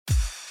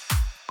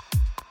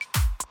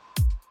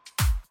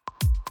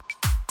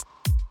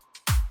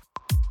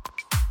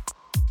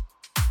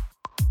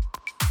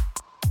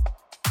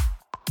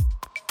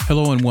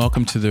Hello and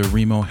welcome to the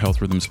Remo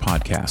Health Rhythms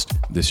Podcast.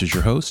 This is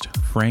your host,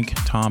 Frank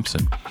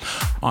Thompson.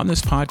 On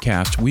this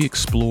podcast, we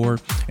explore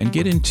and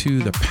get into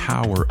the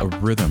power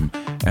of rhythm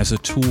as a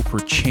tool for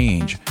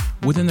change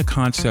within the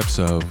concepts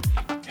of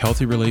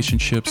healthy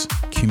relationships,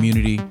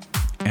 community,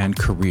 and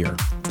career.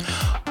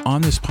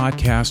 On this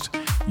podcast,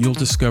 you'll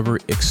discover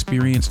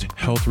experienced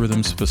health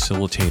rhythms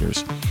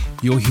facilitators.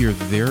 You'll hear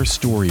their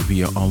story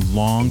via a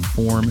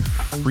long-form,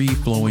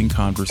 free-flowing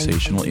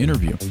conversational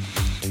interview.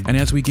 And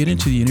as we get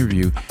into the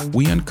interview,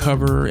 we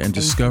uncover and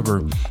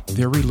discover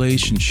their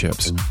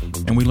relationships,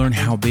 and we learn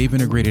how they've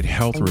integrated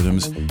health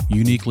rhythms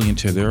uniquely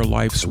into their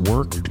life's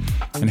work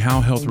and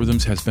how health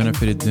rhythms has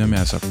benefited them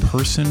as a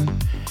person,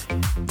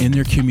 in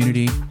their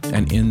community,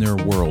 and in their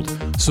world.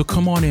 So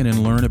come on in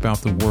and learn about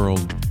the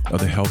world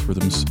of the health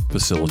rhythms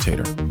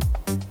facilitator.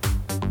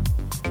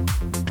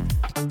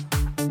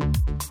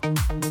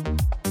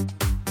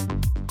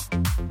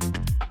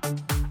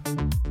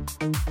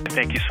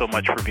 Thank you so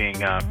much for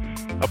being a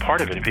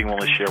part of it and being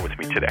willing to share with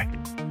me today.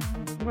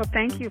 Well,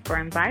 thank you for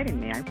inviting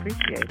me. I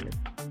appreciate it.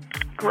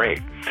 Great.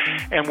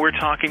 And we're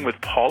talking with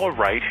Paula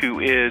Wright, who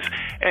is,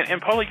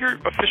 and Paula, your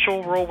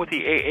official role with the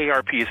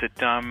AARP, is it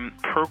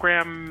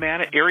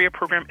area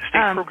program,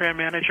 state program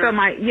manager?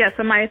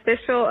 So my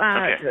official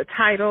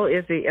title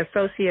is the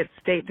Associate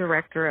State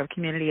Director of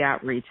Community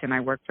Outreach, and I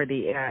work for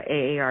the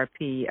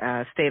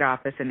AARP state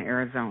office in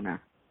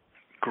Arizona.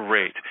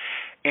 Great.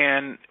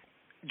 And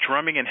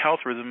drumming and health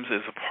rhythms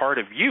is a part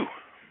of you.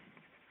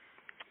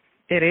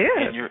 It is.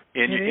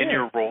 In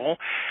your role.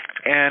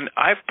 And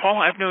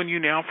Paula, I've known you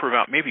now for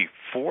about maybe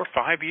 4 or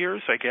 5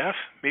 years, I guess.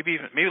 Maybe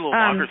a little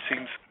longer, it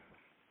seems.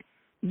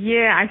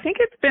 Yeah, I think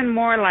it's been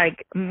more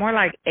like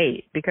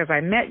 8, because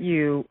I met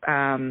you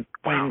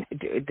when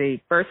the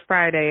first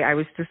Friday. I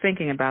was just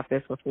thinking about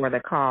this before the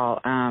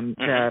call.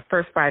 The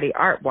first Friday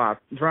art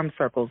walk drum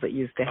circles that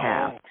used to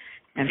have,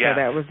 and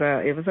so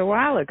it was a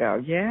while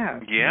ago. Yeah.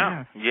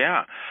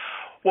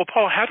 Well,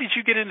 Paul, how did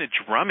you get into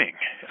drumming?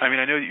 I mean,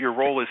 I know that your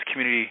role is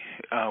community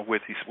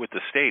with the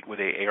state, with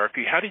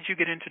AARP. How did you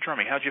get into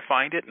drumming? How did you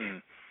find it?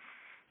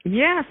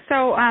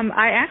 So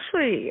I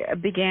actually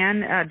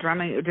began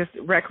drumming just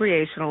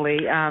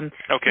recreationally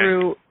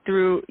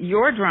through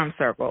your drum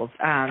circles.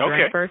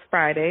 During First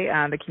Friday,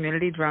 the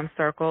community drum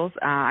circles.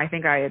 I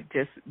think I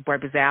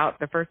was out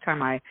the first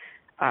time I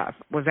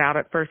was out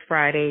at First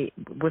Friday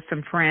with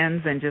some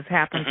friends and just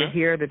happened to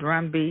hear the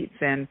drum beats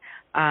and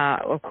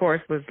of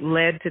course was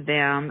led to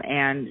them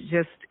and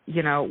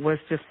was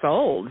just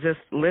sold, just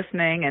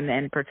listening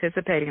and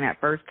participating that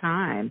first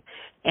time.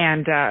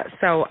 And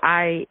so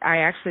I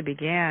actually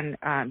began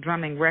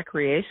drumming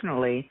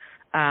recreationally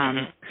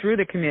through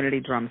the community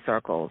drum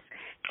circles.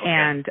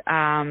 And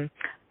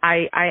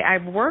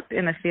I've worked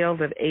in the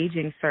field of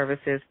aging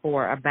services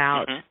for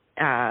about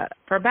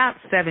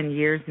 7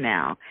 years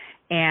now.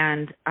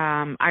 And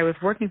I was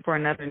working for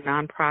another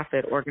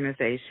nonprofit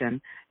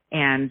organization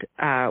and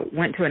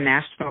went to a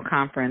national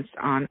conference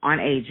on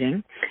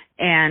aging.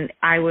 And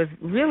I was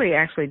really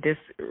actually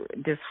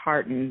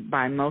disheartened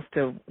by most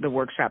of the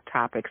workshop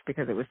topics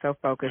because it was so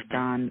focused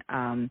on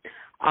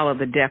all of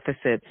the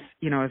deficits,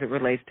 as it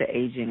relates to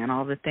aging and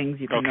all the things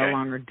you can no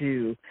longer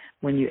do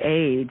when you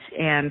age.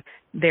 And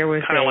there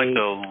was kind of like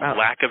the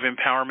lack of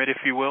empowerment, if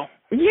you will.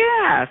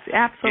 Yes,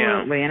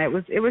 absolutely. Yeah.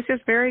 And it was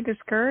just very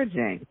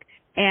discouraging.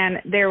 And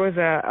there was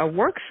a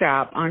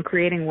workshop on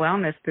creating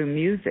wellness through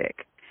music.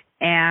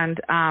 And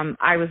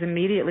I was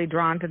immediately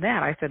drawn to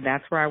that. I said,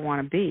 that's where I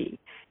want to be.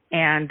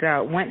 And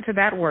went to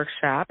that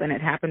workshop, and it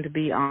happened to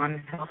be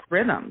on health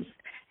rhythms.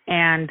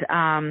 And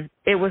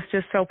it was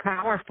just so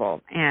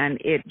powerful. And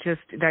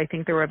I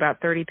think there were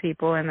about 30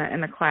 people in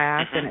the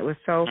class, and it was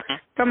so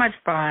much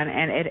fun.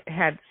 And it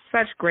had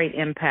such great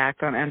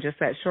impact on just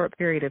that short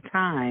period of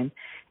time.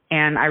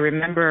 And I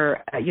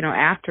remember,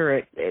 after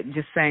it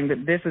just saying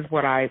that this is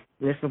what I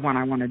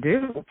want to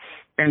do,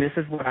 and this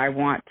is what I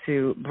want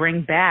to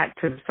bring back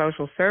to the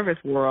social service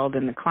world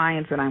and the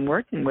clients that I'm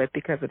working with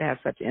because it has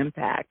such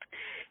impact.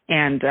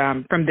 And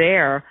from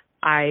there,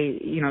 I,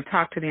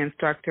 talked to the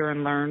instructor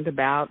and learned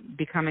about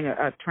becoming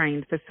a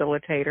trained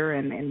facilitator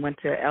and went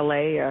to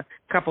L.A. a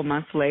couple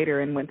months later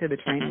and went to the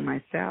training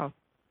myself.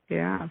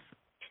 Yeah.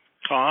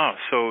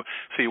 So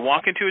you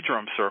walk into a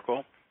drum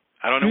circle.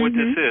 I don't know what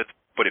this is,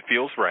 but it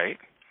feels right.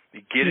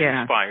 You get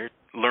inspired,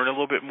 learn a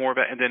little bit more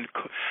about, and then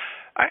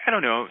I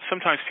don't know.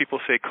 Sometimes people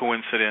say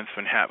coincidence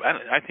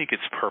I think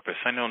it's purpose.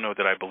 I don't know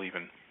that I believe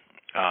in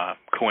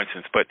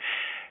coincidence, but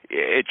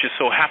it just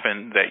so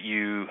happened that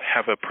you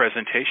have a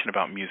presentation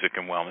about music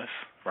and wellness,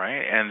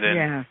 right? And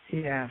then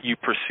you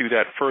pursue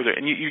that further,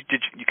 and you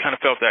kind of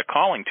felt that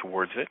calling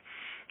towards it,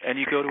 and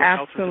you go to a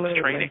health rhythms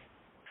training.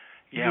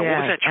 Yeah,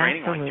 what was that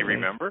training like? Do you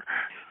remember?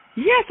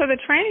 Yeah, so the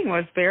training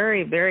was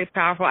very, very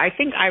powerful. I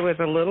think I was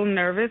a little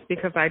nervous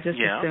because I just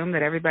assumed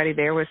that everybody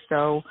there was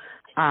so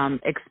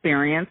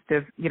experienced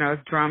as, as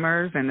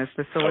drummers and as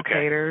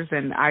facilitators. Okay.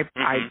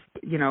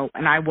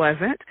 And I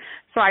wasn't.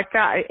 So I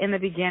felt in the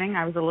beginning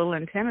I was a little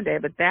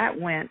intimidated, but that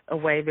went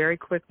away very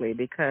quickly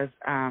because,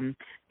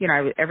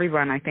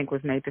 everyone I think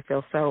was made to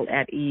feel so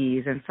at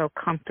ease and so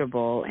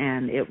comfortable,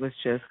 and it was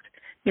just,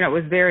 it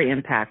was very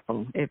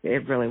impactful.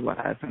 It really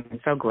was. I'm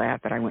so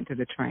glad that I went to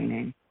the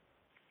training.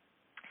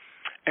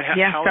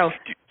 And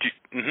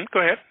go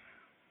ahead.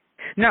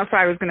 No, so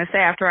I was going to say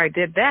after I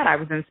did that, I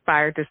was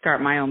inspired to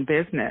start my own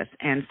business.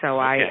 And so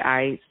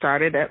I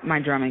started my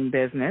drumming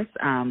business,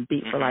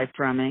 Beat for Life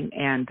Drumming,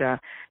 and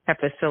have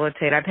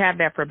facilitated. I've had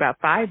that for about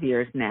 5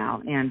 years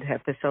now and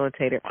have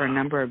facilitated for a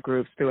number of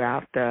groups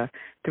throughout the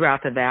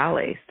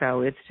Valley. So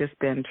it's just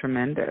been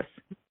tremendous.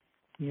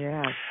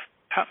 Yeah.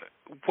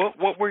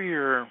 What were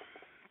your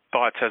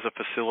thoughts as a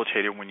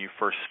facilitator when you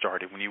first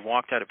started? When you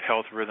walked out of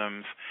Health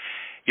Rhythms,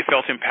 you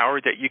felt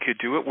empowered that you could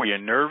do it? Were you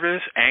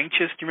nervous,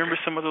 anxious? Do you remember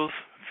some of those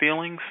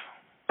feelings?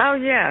 Oh,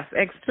 yes,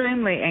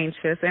 extremely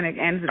anxious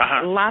and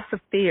lots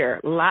of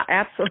fear,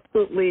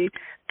 absolutely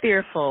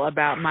fearful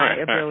about my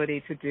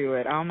ability to do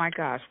it. Oh, my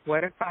gosh,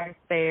 what if I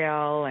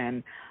fail?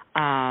 And,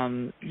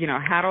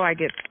 how do I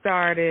get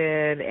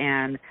started?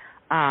 And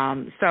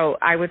so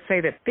I would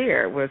say that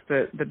fear was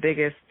the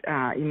biggest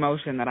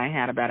emotion that I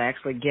had about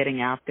actually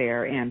getting out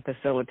there and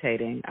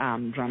facilitating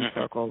drum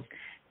circles.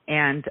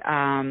 And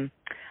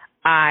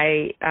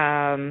I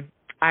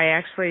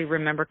actually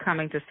remember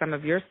coming to some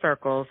of your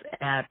circles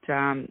at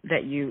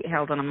that you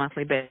held on a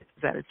monthly basis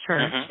at a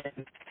church,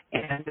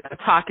 and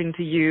talking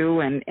to you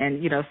and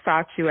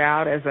sought you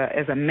out as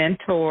a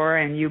mentor,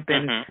 and you've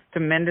been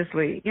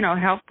tremendously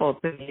helpful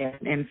to me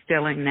in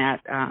instilling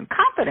that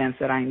confidence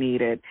that I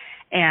needed,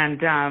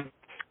 and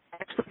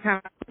actually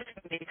kind of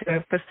pushing me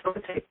to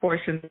facilitate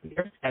portions of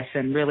your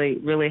session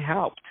really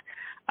helped.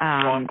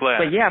 I'm glad.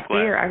 But yeah,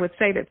 fear. I would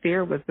say that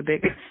fear was the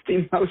biggest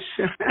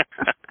emotion.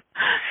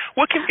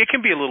 Well, it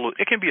can be a little.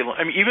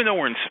 I mean, even though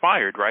we're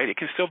inspired, right? It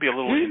can still be a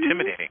little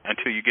intimidating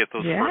until you get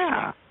those first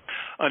ones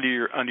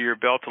under your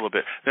belt a little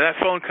bit. Now, that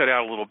phone cut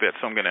out a little bit,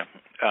 so I'm gonna.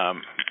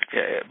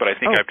 But I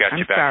think I've got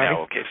you back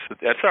now. Okay, so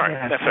that's all right.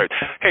 Yeah, that's all right.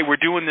 Hey,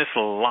 we're doing this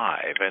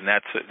live, and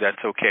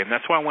that's okay, and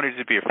that's why I wanted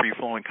it to be a free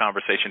flowing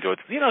conversation. So it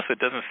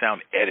doesn't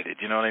sound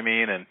edited. You know what I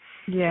mean? And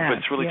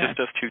but it's really just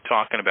us two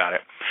talking about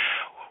it.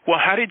 Well,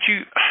 how did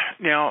you?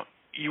 Now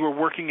you were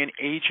working in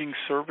aging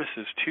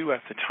services too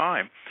at the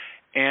time,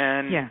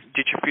 and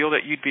did you feel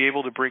that you'd be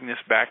able to bring this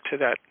back to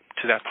that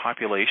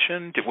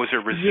population? Was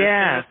there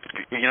resistance?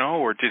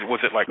 Or was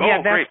it like,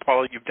 great,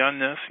 Paula, you've done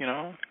this?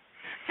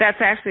 That's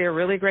actually a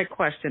really great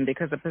question,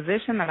 because the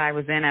position that I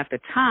was in at the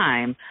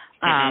time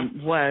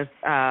was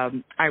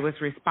I was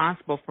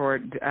responsible for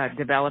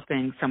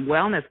developing some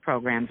wellness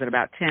programs at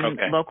about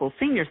 10 local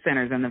senior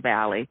centers in the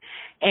Valley.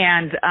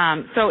 And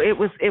so it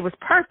was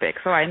perfect.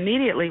 So I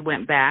immediately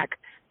went back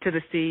to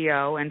the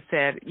CEO and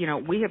said,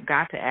 we have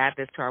got to add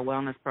this to our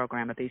wellness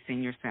program at these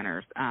senior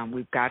centers.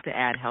 We've got to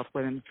add health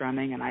rhythms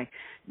drumming. And I,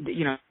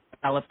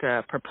 developed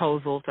a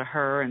proposal to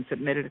her and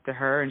submitted it to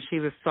her, and she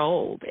was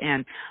sold.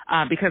 And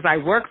because I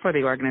work for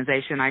the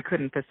organization, I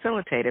couldn't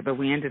facilitate it, but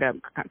we ended up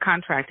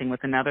contracting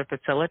with another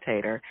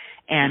facilitator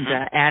and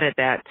added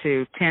that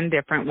to 10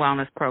 different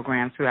wellness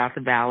programs throughout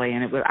the Valley.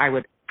 And I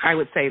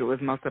would say it was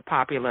most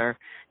popular,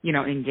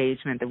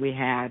 engagement that we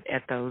had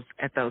at those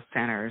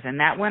centers. And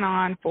that went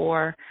on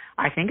for,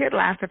 I think it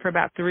lasted for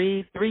about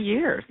three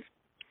years.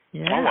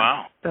 Yeah. Oh,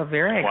 wow. So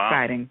very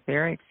exciting,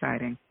 very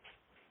exciting.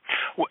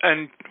 Well,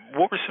 and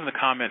what were some of the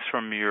comments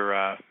from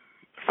your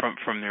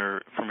from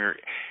your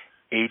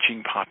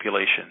aging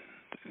population?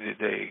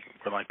 They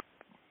were like,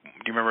 do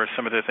you remember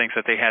some of the things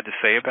that they had to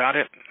say about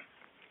it?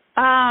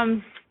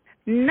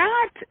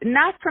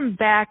 Not from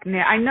back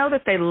now. I know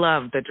that they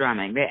loved the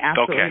drumming. They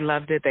absolutely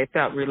loved it. They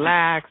felt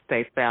relaxed.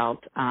 They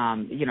felt,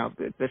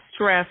 the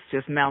stress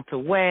just melt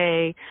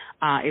away.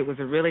 It was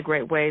a really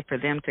great way for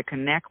them to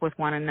connect with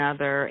one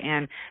another.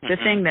 And the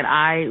thing that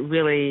I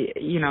really,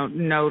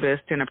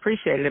 noticed and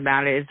appreciated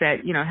about it is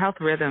that, Health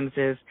Rhythms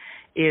is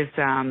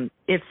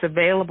it's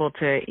available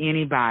to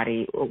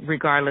anybody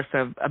regardless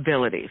of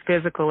ability,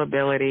 physical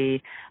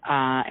ability,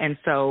 and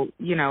so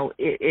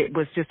it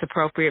was just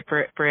appropriate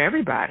for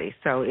everybody.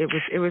 So it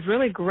was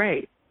really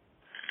great.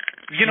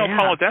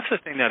 Paula, that's the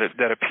thing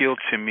that appealed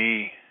to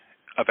me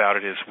about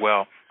it as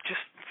well.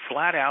 Just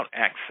flat out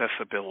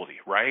accessibility,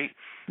 right?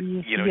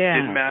 It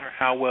didn't matter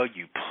how well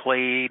you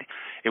played.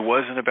 It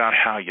wasn't about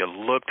how you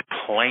looked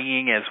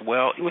playing as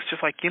well. It was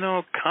just like,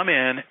 come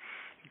in,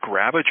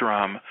 grab a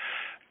drum,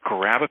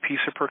 grab a piece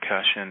of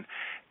percussion,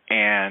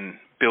 and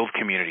build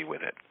community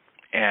with it.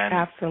 And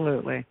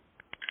absolutely.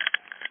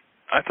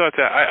 I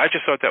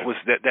just thought that was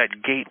that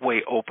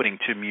gateway opening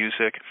to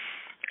music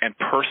and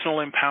personal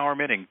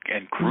empowerment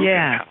and group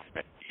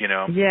empowerment.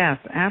 Yes,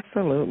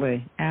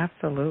 absolutely.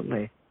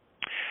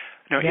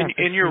 Now,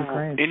 in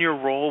your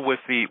role with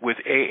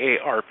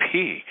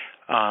AARP,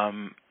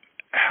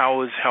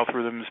 how has Health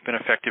Rhythms been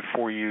effective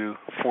for you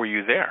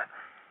there?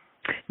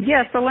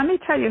 Yeah, so let me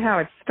tell you how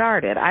it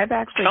started. I've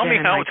actually tell me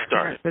how it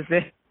started.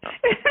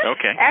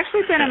 Okay.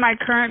 Actually been in my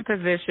current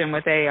position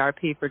with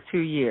AARP for 2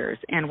 years.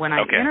 And when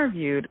I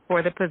interviewed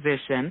for the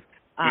position,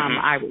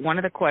 one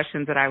of the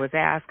questions that I was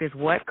asked is,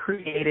 what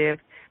creative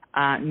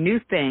new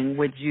thing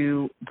would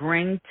you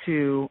bring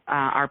to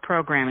our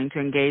programming to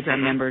engage our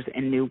members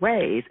in new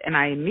ways? And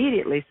I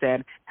immediately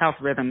said Health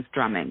Rhythms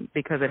drumming,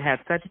 because it had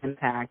such an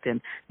impact.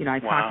 And, I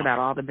talked about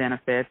all the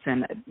benefits,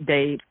 and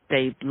they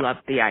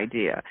loved the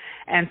idea.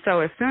 And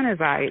so as soon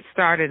as I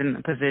started in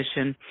the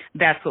position,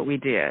 that's what we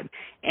did.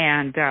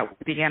 And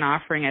we began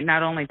offering it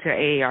not only to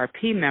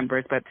AARP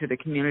members, but to the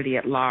community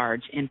at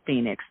large in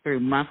Phoenix through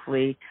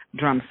monthly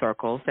drum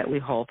circles that we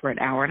hold for an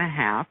hour and a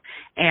half.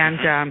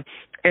 And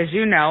as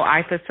you know,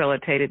 I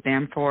facilitated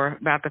them for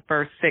about the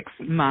first 6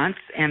 months,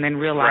 and then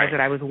realized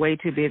that I was way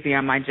too busy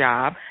on my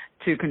job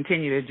to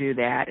continue to do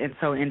that, and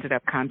so ended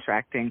up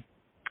contracting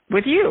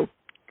with you.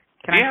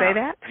 Can I say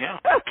that? Yeah.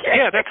 Okay.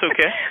 Yeah, that's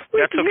okay.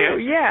 That's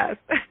okay. Yes,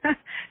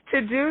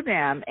 to do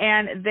them.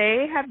 And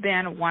they have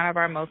been one of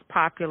our most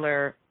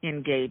popular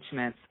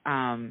engagements,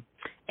 and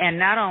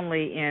not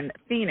only in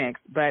Phoenix,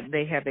 but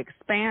they have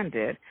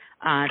expanded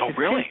to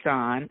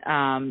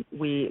Tucson.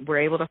 We were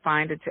able to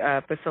find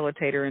a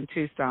facilitator in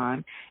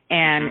Tucson,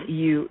 and as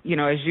you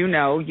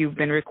know, you've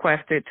been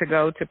requested to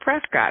go to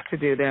Prescott to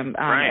do them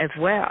as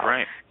well.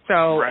 Right.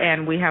 So,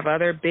 and we have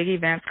other big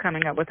events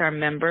coming up with our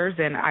members,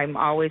 and I'm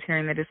always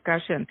hearing the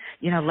discussion,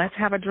 let's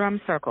have a drum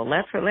circle.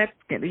 Let's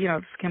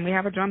can we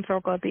have a drum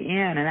circle at the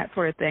end, and that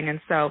sort of thing. And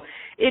so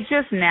it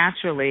just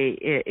naturally,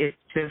 it's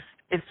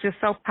just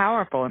so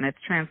powerful, and it's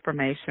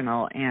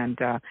transformational. And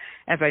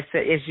as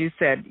you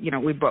said,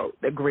 we both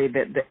agree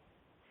that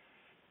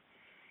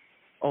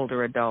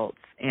older adults,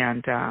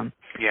 and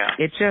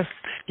it's just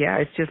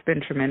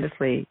been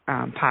tremendously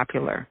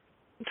popular.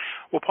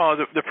 Well,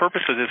 Paula, the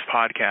purpose of this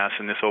podcast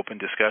and this open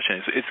discussion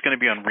is it's going to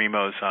be on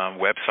Rhemo's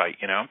website,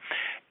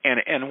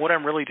 and what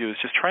I'm really doing is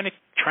just trying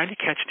to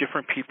catch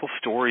different people's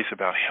stories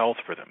about health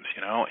rhythms,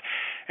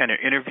 and to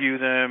interview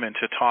them and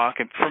to talk,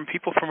 and from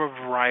people from a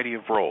variety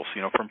of roles,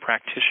 from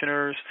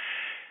practitioners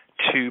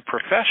to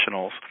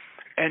professionals,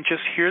 and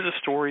just hear the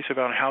stories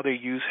about how they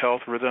use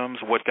health rhythms,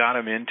 what got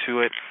them into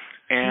it,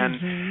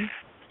 and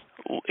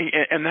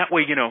and that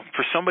way,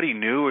 for somebody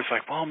new, it's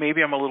like, well,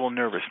 maybe I'm a little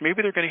nervous.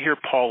 Maybe they're going to hear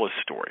Paula's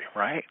story,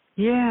 right?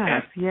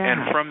 Yes,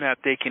 And from that,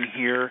 they can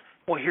hear,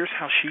 well, here's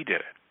how she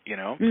did it,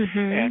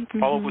 And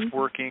Paula was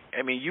working.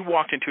 I mean, you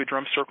walked into a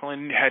drum circle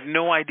and had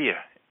no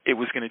idea it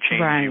was going to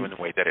change you in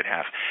the way that it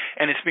has.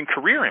 And it's been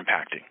career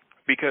impacting.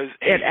 Because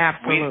it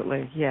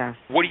absolutely, yes.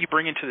 What do you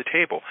bring into the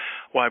table?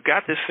 Well, I've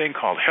got this thing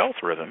called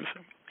Health Rhythms,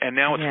 and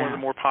now it's one of the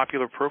more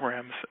popular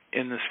programs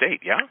in the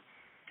state,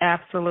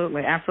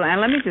 Absolutely. And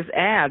let me just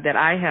add that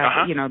I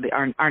have,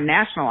 our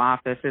national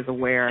office is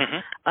aware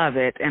of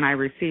it, and I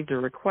received a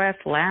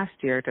request last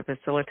year to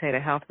facilitate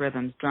a Health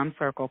Rhythms drum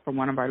circle for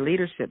one of our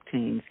leadership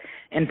teams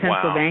in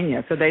Pennsylvania.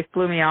 Wow. So they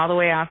flew me all the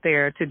way out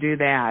there to do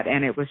that,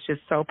 and it was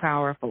just so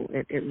powerful.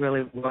 It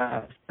really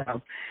was.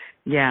 So,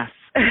 yes.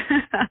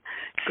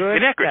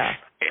 Good stuff.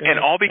 And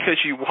all because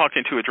you walked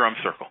into a drum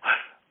circle.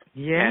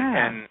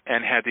 Yeah,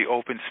 and had the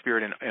open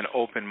spirit and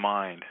open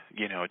mind,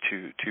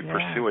 to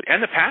pursue it,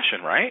 and the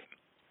passion, right?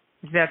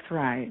 That's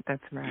right.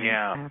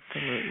 Yeah,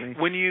 absolutely.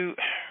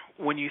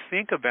 When you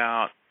think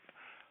about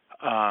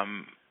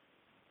the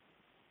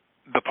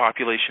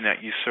population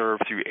that you serve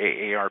through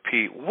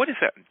AARP, what is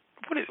that?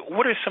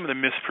 What are some of the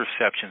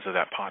misperceptions of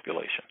that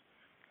population?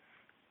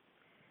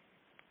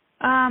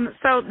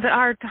 So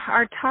our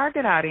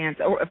target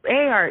audience, or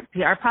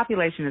AARP, our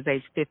population is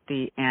age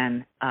 50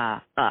 and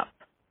up.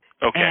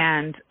 Okay.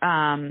 And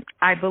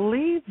I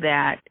believe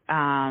that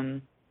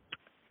some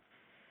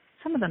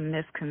of the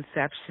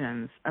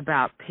misconceptions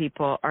about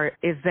people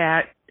is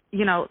that,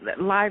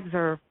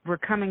 we're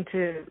coming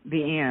to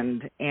the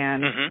end,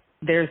 and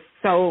there's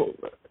so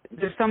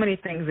many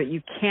things that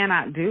you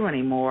cannot do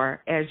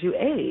anymore as you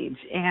age.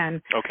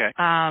 And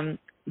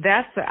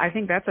I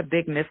think that's a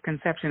big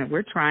misconception that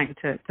we're trying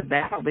to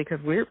battle, because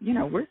we're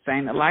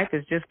saying that life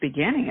is just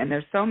beginning, and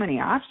there's so many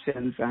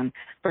options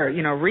for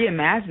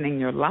reimagining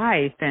your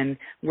life, and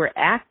we're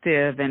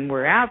active, and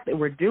we're out there,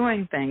 we're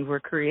doing things, we're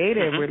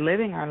creative, we're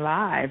living our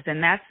lives,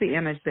 and that's the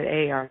image that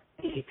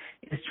AARP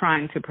is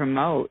trying to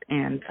promote.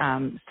 And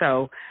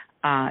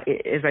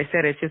as I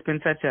said, it's just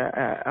been such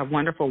a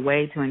wonderful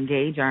way to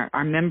engage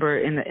our member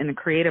in the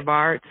creative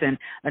arts, and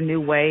a new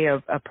way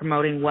of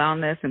promoting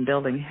wellness and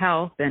building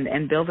health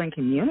and building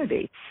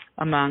community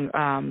among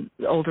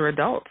older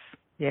adults.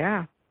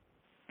 Yeah.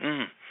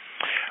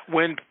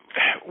 When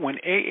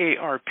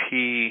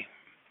AARP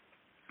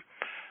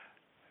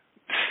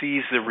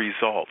sees the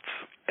results,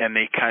 and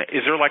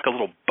is there like a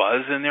little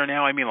buzz in there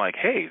now? I mean, like,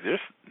 hey, this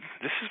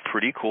is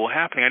pretty cool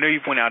happening. I know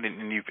you've went out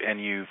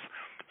and you've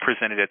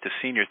presented at the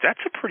seniors. At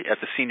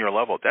the senior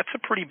level, that's a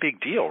pretty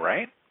big deal,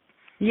 right?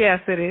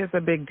 Yes, it is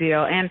a big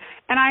deal, and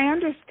I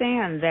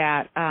understand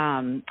that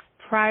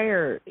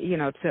prior,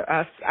 to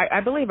us,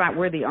 I believe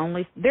we're the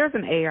only. There's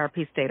an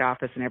AARP state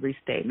office in every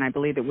state, and I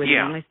believe that we're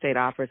the only state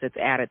office that's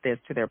added this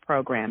to their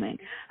programming.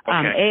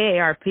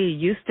 AARP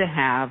used to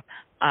have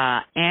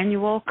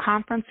annual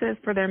conferences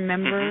for their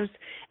members,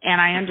 and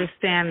I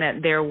understand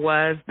that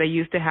they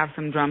used to have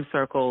some drum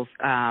circles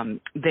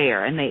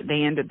there, and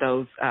they ended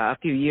those a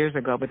few years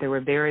ago, but they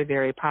were very,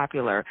 very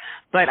popular.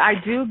 But I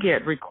do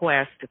get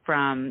requests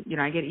from,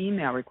 I get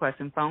email requests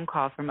and phone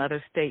calls from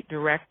other state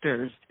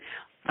directors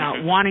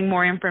wanting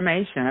more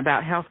information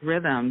about health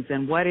rhythms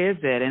and what is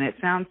it, and it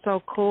sounds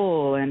so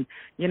cool, and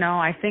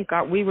I think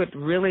we would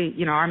really,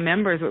 our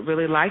members would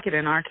really like it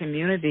in our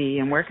community,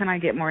 and where can I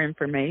get more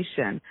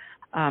information?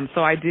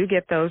 So I do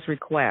get those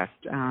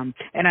requests, and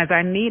as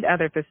I meet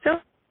other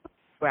facilities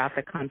throughout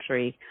the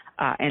country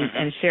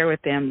and share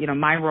with them,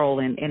 my role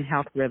in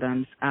health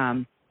rhythms.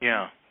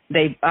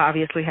 They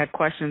obviously had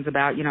questions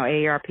about,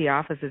 AARP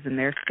offices in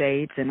their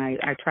states, and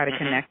I try to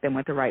connect them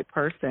with the right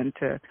person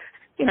to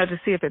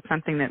see if it's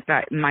something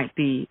that might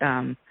be,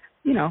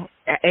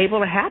 able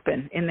to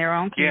happen in their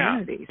own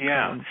communities.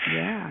 Yeah. So,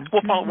 yeah.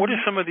 Well, Paul, what are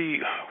some of the,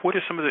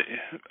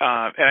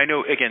 and I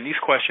know, again, these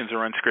questions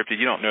are unscripted.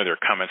 You don't know they're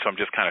coming, so I'm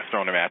just kind of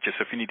throwing them at you.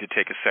 So if you need to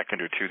take a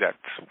second or two,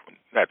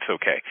 that's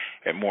okay.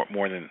 And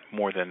more than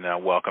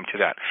welcome to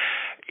that.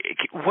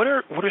 What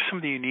are some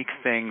of the unique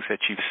things that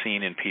you've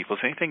seen in people?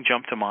 Does anything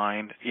jump to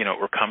mind,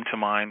 or come to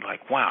mind,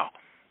 like, wow,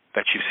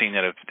 that you've seen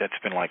that's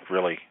been like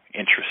really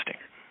interesting?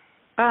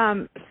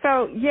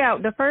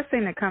 The first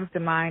thing that comes to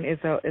mind is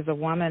a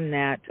woman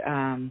that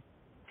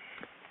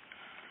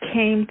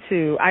came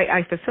to.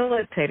 I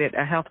facilitated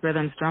a Health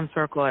Rhythms drum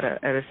circle at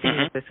a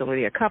senior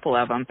facility, a couple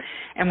of them,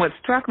 and what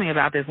struck me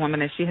about this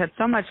woman is she had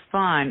so much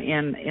fun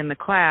in the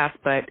class,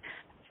 but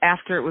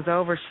after it was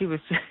over, she was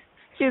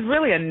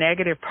really a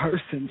negative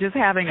person. Just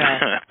having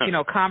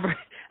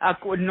a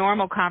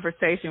normal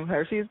conversation with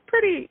her. She's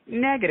pretty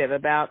negative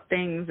about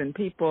things and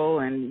people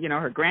and,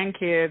 her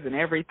grandkids and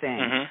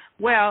everything.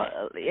 Well,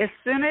 as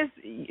soon as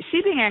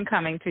she began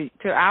coming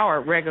to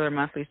our regular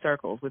monthly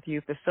circles with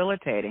you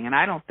facilitating, and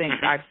I don't think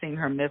I've seen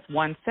her miss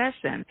one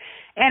session.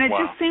 And it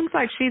just seems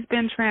like she's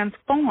been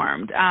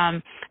transformed.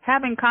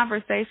 Having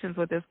conversations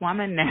with this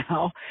woman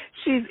now,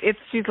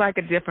 she's like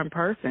a different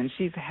person.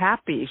 She's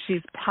happy.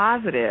 She's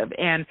positive.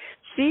 And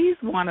she's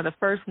one of the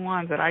first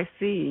ones that I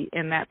see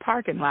in that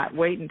parking lot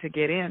waiting to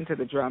get into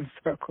the drum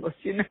circles,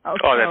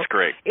 Oh, that's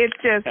great. It's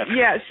just,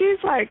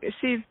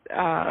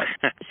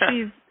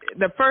 she's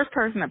the first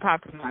person that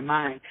pops in my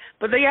mind.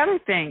 But the other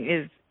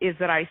thing is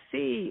that I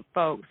see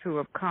folks who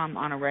have come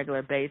on a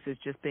regular basis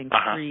just being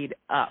freed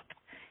up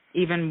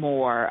even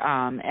more.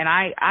 And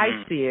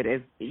I see it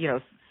as,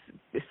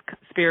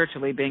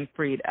 spiritually being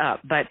freed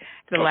up. But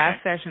the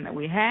last session that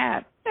we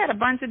had a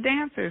bunch of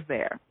dancers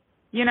there.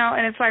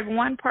 And it's like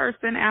one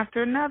person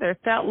after another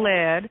felt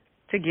led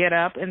to get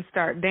up and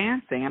start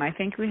dancing. And I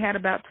think we had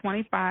about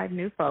 25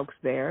 new folks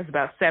there. It's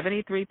about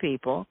 73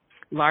 people,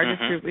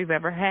 largest group we've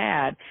ever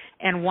had.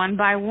 And one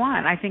by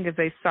one, I think as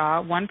they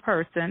saw one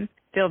person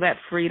feel that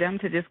freedom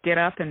to just get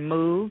up and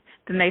move,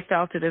 then they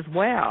felt it as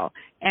well.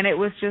 And it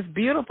was just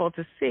beautiful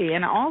to see.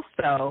 And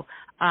also,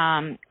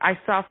 I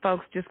saw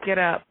folks just get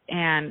up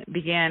and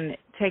begin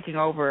taking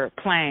over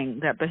playing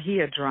that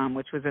Bahia drum,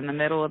 which was in the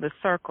middle of the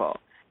circle.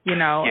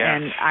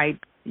 And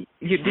do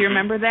you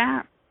remember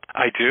that?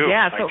 I do.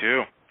 Yeah, so I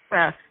do.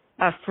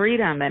 A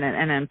freedom and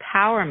an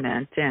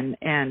empowerment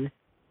and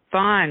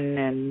fun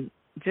and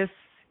just,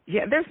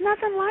 there's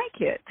nothing like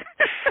it.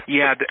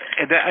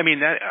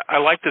 I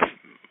like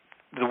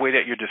the way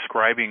that you're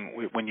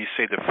describing when you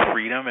say the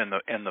freedom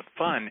and the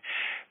fun,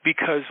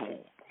 because,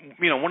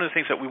 one of the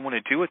things that we want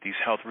to do with these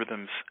Health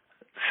Rhythms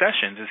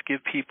sessions is give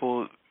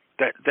people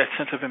that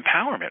sense of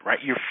empowerment, right?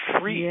 You're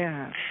free,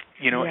 and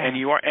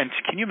you are. And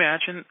can you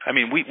imagine? I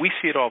mean, we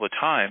see it all the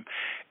time,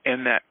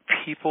 and that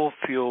people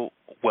feel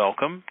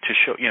welcome to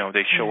show.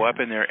 They show up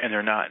and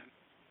they're not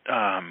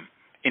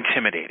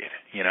intimidated.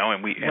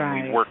 And we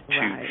work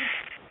to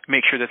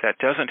make sure that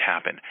doesn't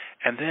happen.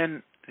 And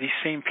then these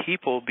same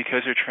people,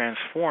 because they're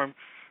transformed,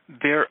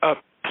 they're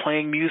up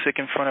playing music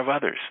in front of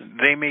others.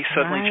 They may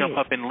suddenly jump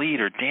up and lead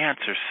or dance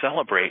or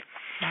celebrate.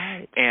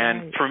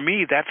 For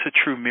me, that's a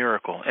true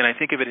miracle. And I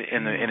think of it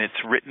in its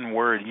written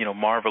word,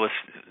 marvelous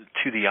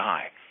to the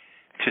eye,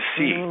 to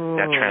see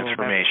that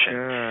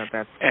transformation.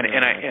 That's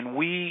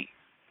good.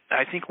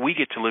 I think we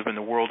get to live in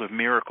the world of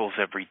miracles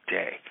every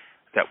day,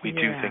 that we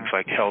do things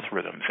like Health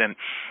Rhythms. And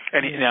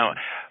now,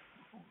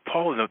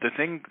 Paula, the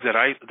thing that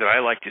I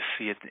like to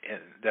see,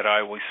 that I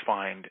always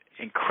find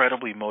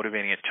incredibly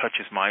motivating, it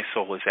touches my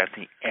soul, is at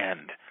the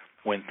end,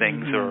 when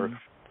things are.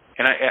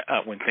 And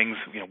when things,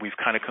 we've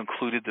kind of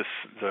concluded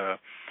the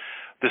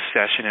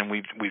session and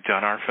we've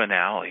done our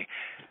finale.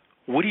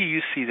 What do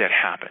you see that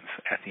happens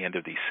at the end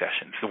of these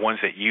sessions? The ones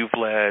that you've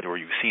led, or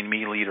you've seen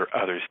me lead, or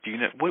others. Do you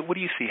know what do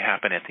you see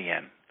happen at the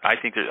end? I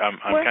think I'm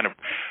kind of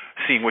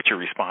seeing what your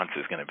response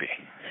is going to be.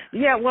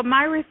 Yeah, well,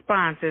 my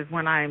response is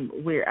when I'm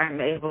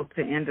able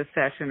to end a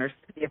session or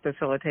see a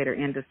facilitator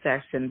end a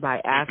session by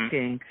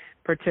asking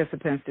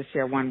participants to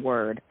share one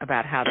word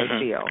about how they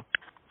feel.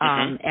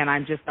 And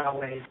I'm just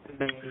always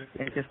amazed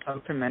and just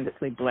so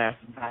tremendously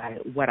blessed by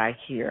what I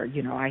hear.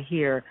 I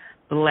hear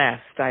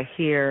blessed. I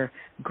hear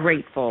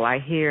grateful. I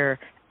hear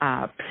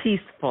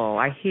peaceful.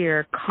 I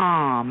hear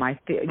calm. I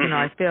feel, you know,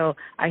 I feel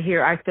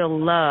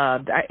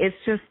loved. It's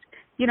just,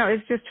 you know,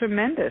 it's just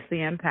tremendous,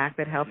 the impact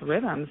that Health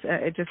Rhythms,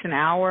 it's just an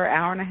hour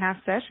and a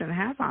half session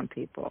has on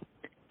people.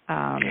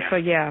 So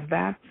yeah,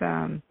 that's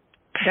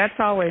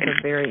always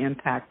a very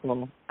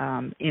impactful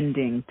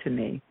ending to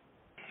me.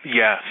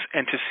 Yes,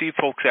 and to see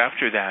folks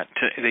after that,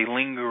 they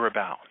linger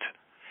about,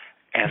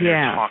 and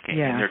they're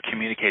talking and they're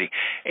communicating,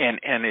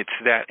 and it's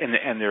that,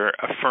 and they're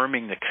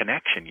affirming the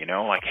connection. You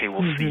know, like, hey,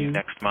 we'll see you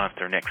next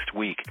month or next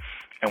week,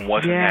 and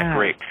wasn't that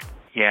great?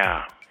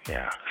 Yeah.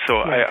 So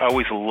I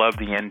always love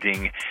the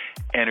ending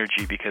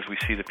energy because we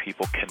see the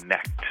people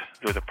connect,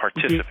 or the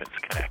participants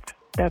connect.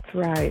 That's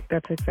right.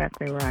 That's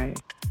exactly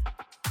right.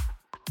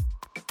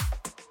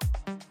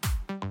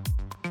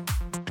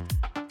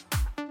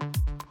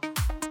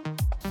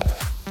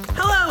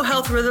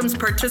 Health Rhythms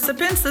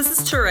participants, this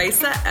is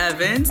Teresa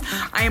Evans.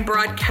 I am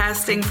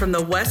broadcasting from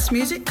the West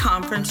Music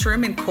Conference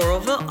Room in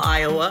Coralville,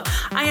 Iowa.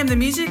 I am the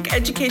music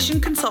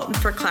education consultant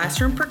for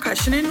classroom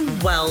percussion and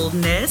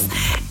wellness.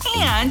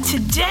 And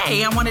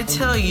today I want to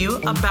tell you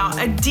about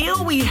a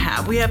deal we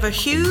have. We have a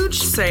huge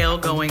sale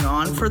going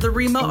on for the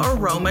Remo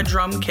Aroma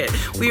Drum Kit.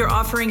 We are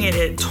offering it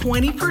at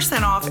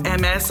 20% off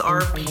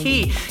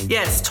MSRP.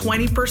 Yes,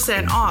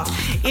 20% off.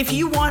 If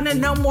you want to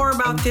know more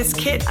about this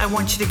kit, I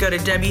want you to go to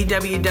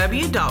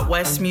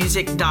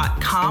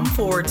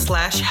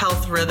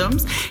www.westmusic.com/health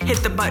rhythms. Hit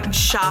the button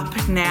shop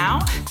now,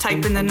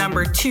 type in the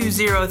number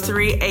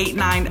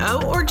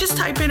 203890, or just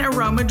type in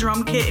Aroma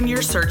Drum Kit in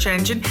your search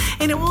engine,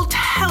 and it will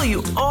tell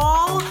you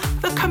all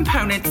the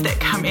components that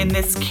come in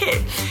this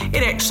kit.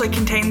 It actually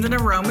contains an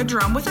aroma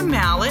drum with a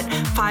mallet,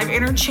 5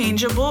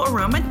 interchangeable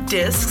aroma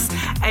discs,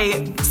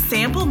 a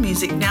sample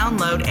music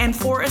download, and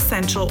 4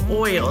 essential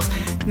oils.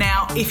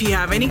 Now, if you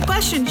have any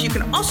questions, you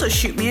can also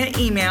shoot me an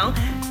email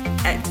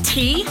at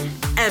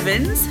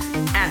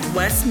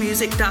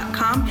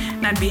tevans@westmusic.com,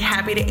 and I'd be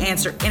happy to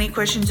answer any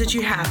questions that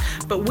you have.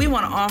 But we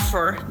want to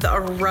offer the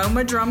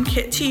Aroma Drum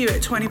Kit to you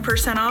at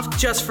 20% off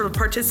just for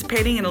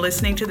participating and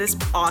listening to this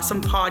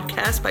awesome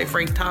podcast by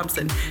Frank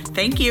Thompson.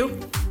 Thank you.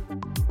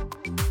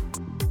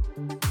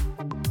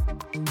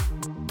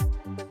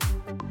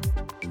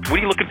 What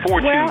are you looking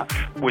forward to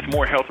with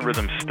more Health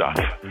Rhythm stuff?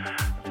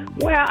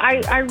 Well,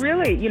 I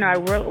really,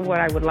 what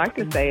I would like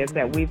to say is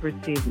that we've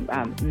received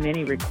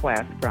many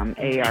requests from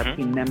AARP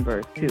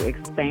members to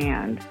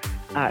expand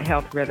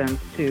Health Rhythms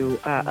to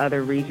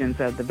other regions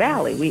of the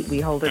Valley.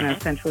 We hold it in a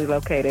centrally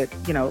located,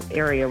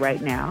 area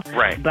right now.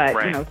 Right. But,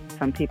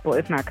 some people,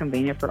 it's not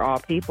convenient for all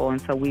people.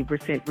 And so we've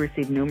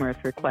received numerous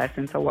requests.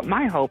 And so what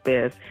my hope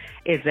is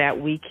that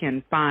we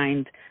can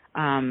find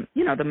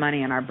the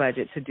money in our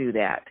budget to do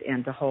that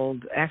and to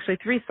hold actually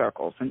 3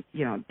 circles, a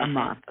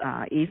month,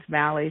 East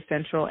Valley,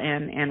 Central,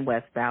 and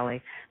West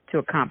Valley, to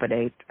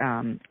accommodate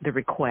the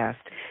request.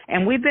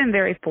 And we've been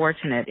very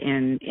fortunate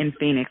in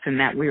Phoenix in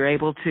that we were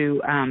able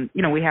to,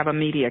 we have a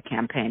media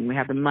campaign. We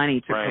have the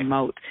money to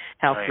promote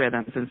Health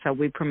Rhythms. And so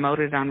we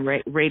promoted on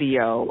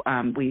radio.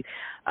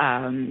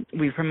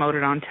 We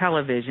promoted on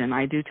television.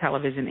 I do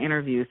television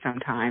interviews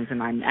sometimes,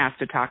 and I'm asked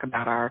to talk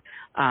about our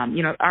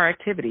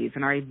activities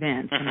and our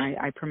events, and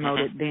I promote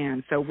it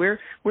then. So we're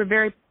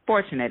very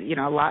fortunate.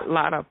 A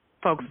lot of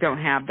folks don't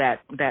have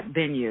that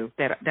venue,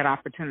 that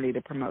opportunity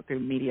to promote through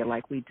media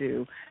like we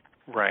do.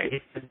 Right.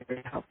 It's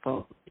very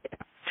helpful. Yeah.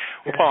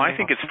 Well, Paul, I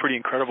think it's pretty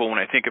incredible when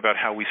I think about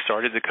how we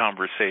started the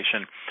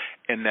conversation,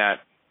 in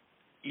that,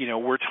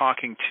 we're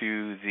talking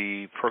to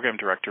the program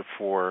director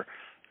for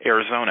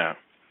Arizona,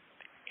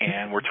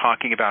 and we're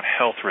talking about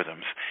Health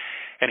Rhythms.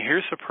 And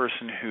here's a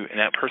person and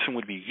that person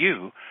would be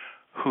you,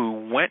 who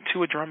went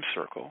to a drum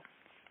circle,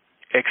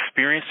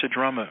 experienced a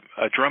drum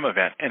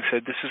event, and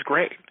said, this is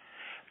great,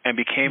 and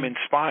became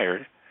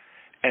inspired,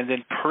 and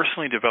then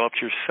personally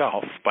developed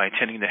yourself by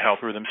attending the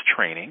Health Rhythms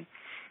training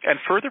and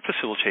further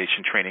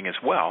facilitation training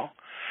as well,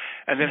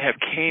 and then have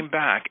came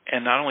back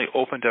and not only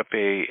opened up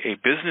a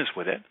business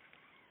with it,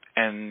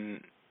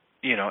 and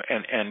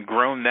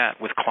grown that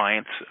with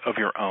clients of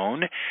your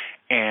own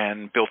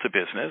and built a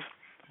business,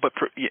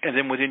 and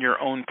then within your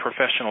own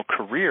professional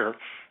career,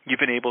 you've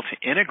been able to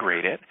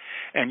integrate it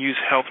and use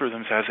Health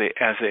Rhythms as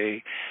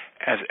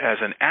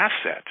an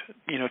asset,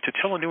 to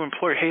tell a new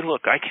employer, hey,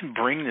 look, I can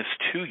bring this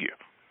to you.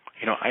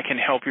 I can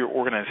help your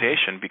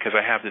organization because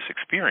I have this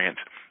experience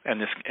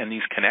and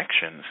these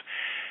connections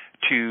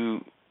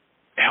to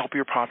help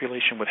your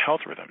population with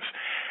Health Rhythms.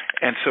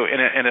 And so,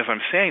 and as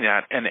I'm saying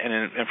that,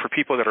 and for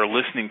people that are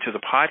listening to the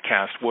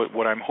podcast,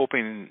 what I'm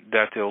hoping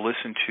that they'll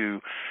listen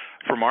to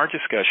from our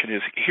discussion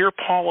is hear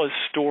Paula's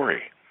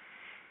story.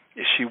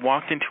 She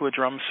walked into a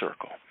drum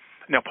circle.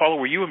 Now, Paula,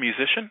 were you a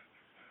musician?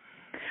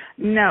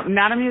 No,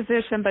 not a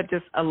musician, but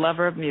just a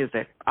lover of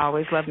music.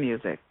 Always loved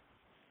music.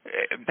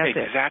 That's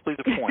exactly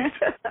the point.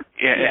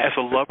 As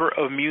a lover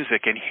of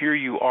music, and here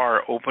you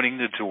are opening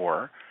the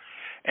door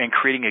and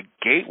creating a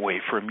gateway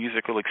for a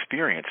musical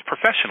experience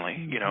professionally,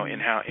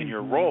 in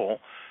your role,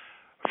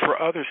 for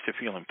others to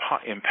feel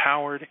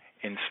empowered,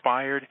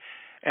 inspired,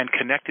 and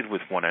connected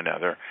with one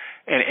another.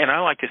 And I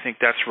like to think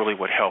that's really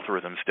what Health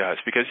Rhythms does,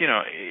 because,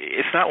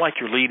 it's not like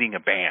you're leading a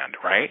band,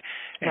 right?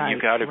 And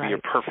you've got to be a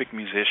perfect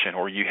musician,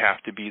 or you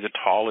have to be the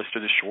tallest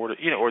or the shortest,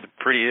 or the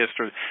prettiest,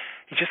 or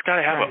you just got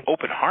to have an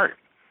open heart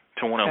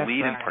to want to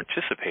lead and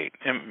participate.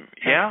 And,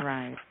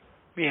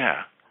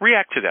 yeah.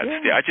 React to that.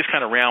 Yeah. I just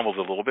kind of rambled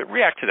a little bit.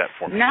 React to that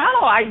for me. No,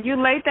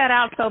 you laid that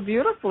out so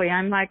beautifully.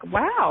 I'm like,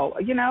 wow,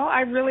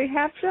 I really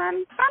have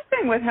done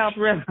something with Health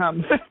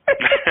Rhythms.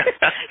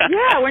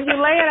 Yeah, when you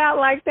lay it out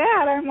like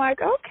that, I'm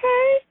like,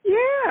 okay,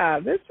 yeah,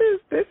 this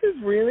is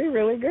really,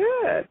 really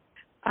good.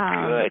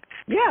 Good.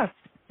 Yes,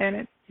 and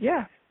and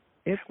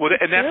that's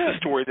the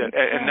story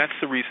and that's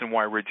the reason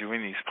why we're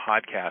doing these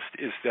podcasts,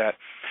 is that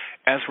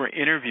as we're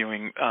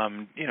interviewing,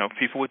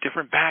 people with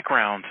different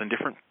backgrounds and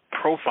different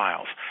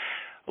profiles,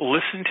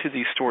 listen to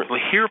these stories.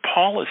 Hear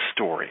Paula's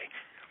story,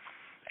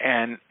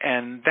 and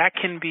that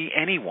can be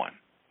anyone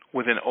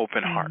with an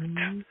open heart,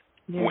 and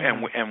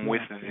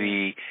with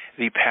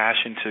the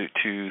passion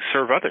to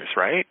serve others,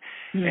 right,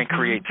 and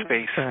create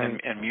space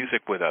and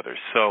music with others.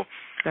 So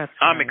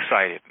I'm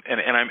excited,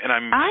 and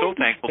I'm so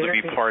thankful to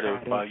be part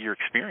of your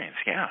experience.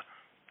 Yeah.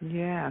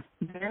 Yes,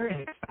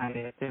 very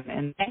excited,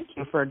 and thank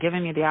you for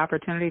giving me the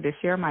opportunity to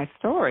share my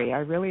story. I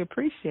really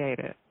appreciate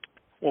it.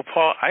 Well,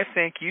 Paul, I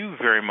thank you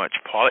very much,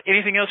 Paul.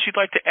 Anything else you'd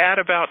like to add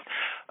about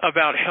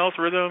Health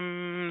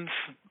Rhythms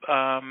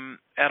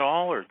at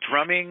all, or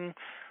drumming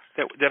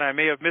that I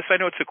may have missed? I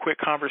know it's a quick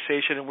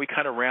conversation and we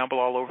kind of ramble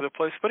all over the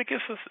place, but it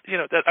gives us,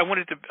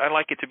 I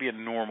like it to be a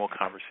normal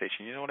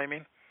conversation. You know what I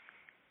mean?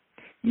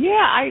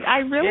 Yeah, I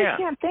really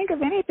can't think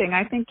of anything.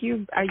 I think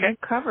you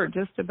covered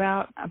just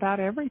about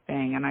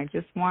everything, and I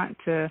just want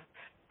to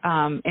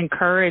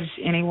encourage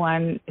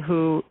anyone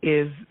who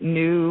is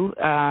new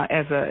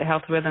as a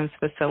Health Rhythms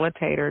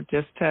facilitator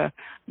just to,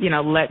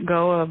 let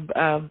go of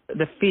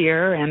the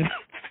fear and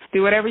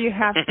do whatever you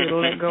have to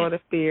let go of the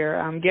fear.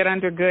 Get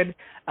under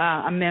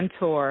a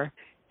mentor,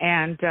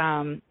 and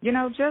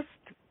just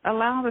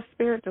allow the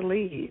Spirit to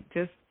lead.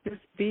 Just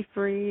be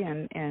free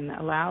and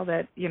allow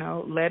that,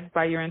 led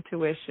by your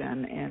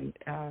intuition,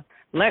 and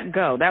let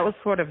go. That was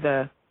sort of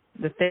the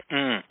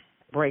thing.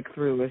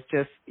 Breakthrough is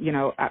just,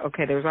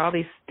 okay, there's all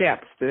these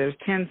steps. There's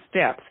 10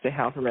 steps to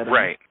Health Rhythms.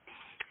 Right.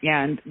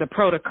 And the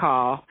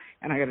protocol,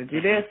 and I got to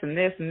do this and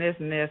this and this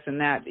and this and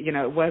that.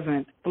 It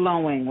wasn't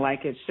flowing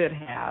like it should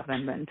have.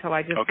 And until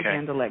I just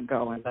began to let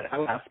go and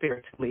allow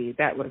Spirit to lead,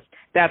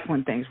 that's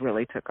when things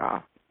really took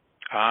off.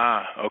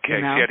 Ah, okay. So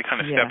you had to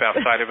kind of step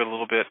outside of it a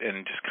little bit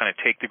and just kind of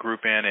take the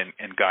group in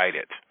and guide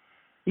it.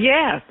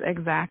 Yes,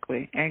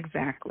 exactly.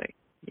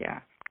 Yeah.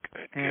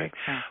 Good.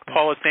 Exactly.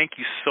 Paula, thank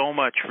you so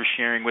much for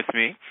sharing with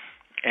me,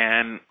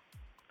 and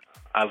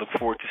I look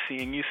forward to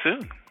seeing you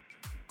soon.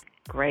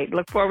 Great.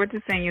 Look forward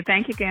to seeing you.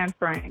 Thank you again,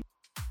 Frank.